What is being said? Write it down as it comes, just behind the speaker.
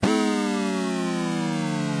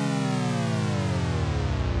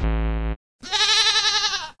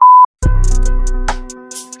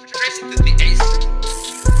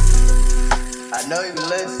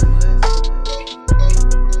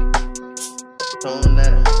Tune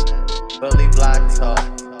in, Billy Black Talk.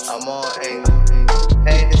 I'm on Anchor.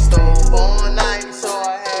 Had the stove on night, so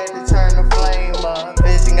I had to turn the flame up.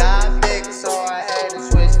 Vision got big, so I had to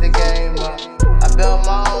switch the game up. I built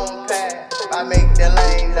my own path, I make the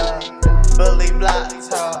lane up. Billy Black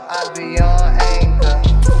Talk, I be on Anchor.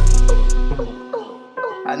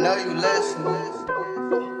 I know you listening.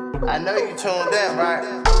 I know you tuned in,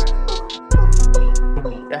 right?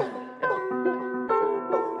 Yeah.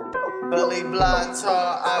 Billy Black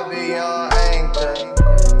Talk, I be on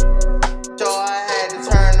Anchor.